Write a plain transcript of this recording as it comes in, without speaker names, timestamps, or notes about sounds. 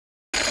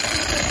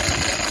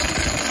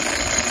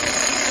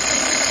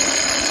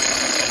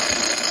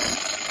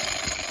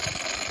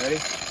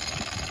Ready?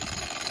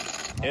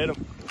 Hit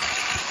him.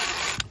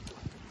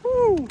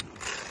 Woo!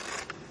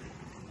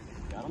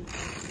 Got him?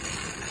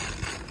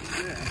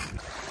 Yeah.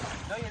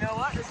 No, you know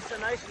what? This is a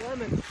nice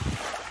lemon.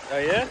 Oh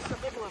yeah? This is a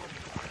big lemon.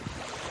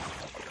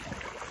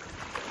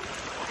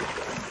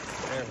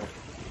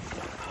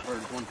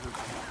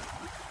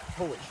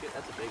 Holy shit,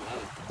 that's a big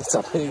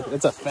lemon.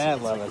 It's a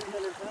fat lemon.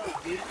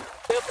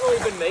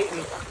 Definitely been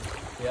mating.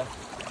 Yeah.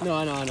 No,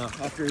 I know.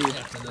 After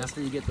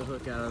you get the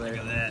hook out of there.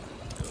 Look at that.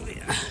 Oh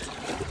yeah.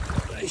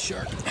 Nice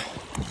shark.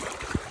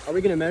 Are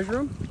we gonna measure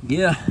them?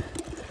 Yeah.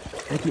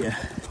 Heck yeah.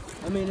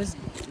 I mean,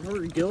 her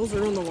gills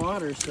are in the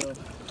water, so.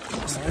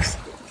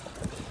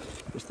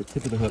 Just the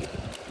tip of the hook.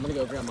 I'm gonna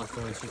go grab my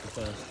phone super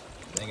fast.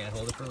 I gotta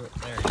hold it for it.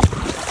 There.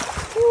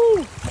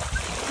 Woo!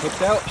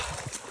 Hooked out.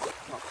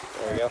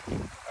 There we go.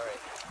 All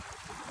right.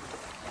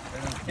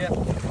 Tip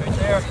right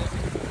there.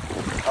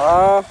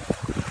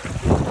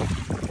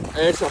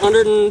 It's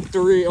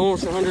 103,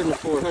 almost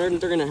 104,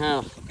 103 and a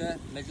half. Okay,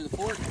 measure the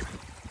fork.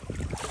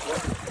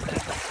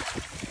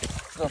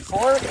 The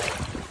fork,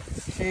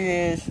 she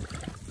is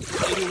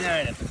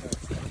 89.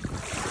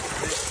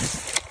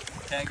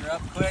 Tag her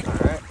up quick. all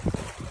right.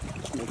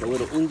 Make a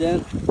little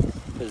indent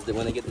because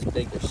when they get this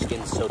big, their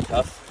skin's so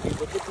tough. Dude,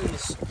 look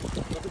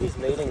at these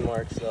mating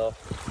marks though.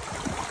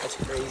 That's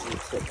crazy.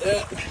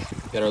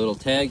 Got our little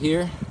tag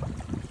here.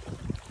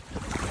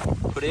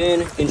 Put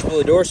in inch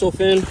pulley dorsal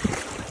fin.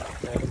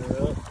 Tagging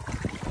her up.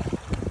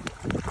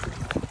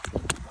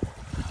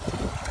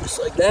 Just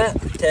like that.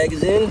 Tag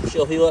is in.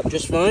 She'll heal up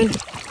just fine.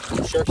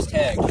 Shark's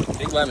tag.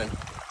 Big lemon.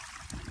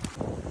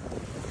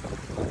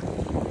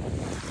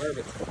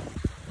 Perfect.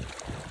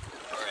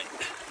 Alright.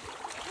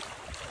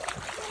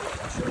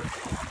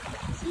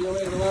 See you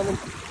later, lemon.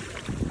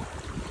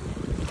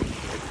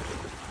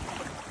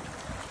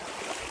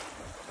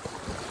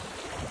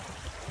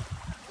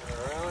 Turn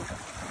around.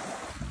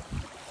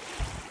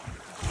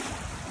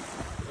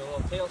 Give a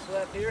little tail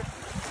slap here.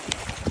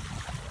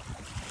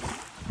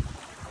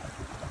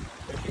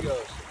 There she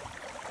goes.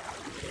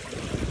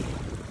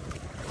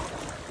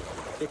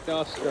 Kicked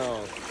off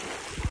strong.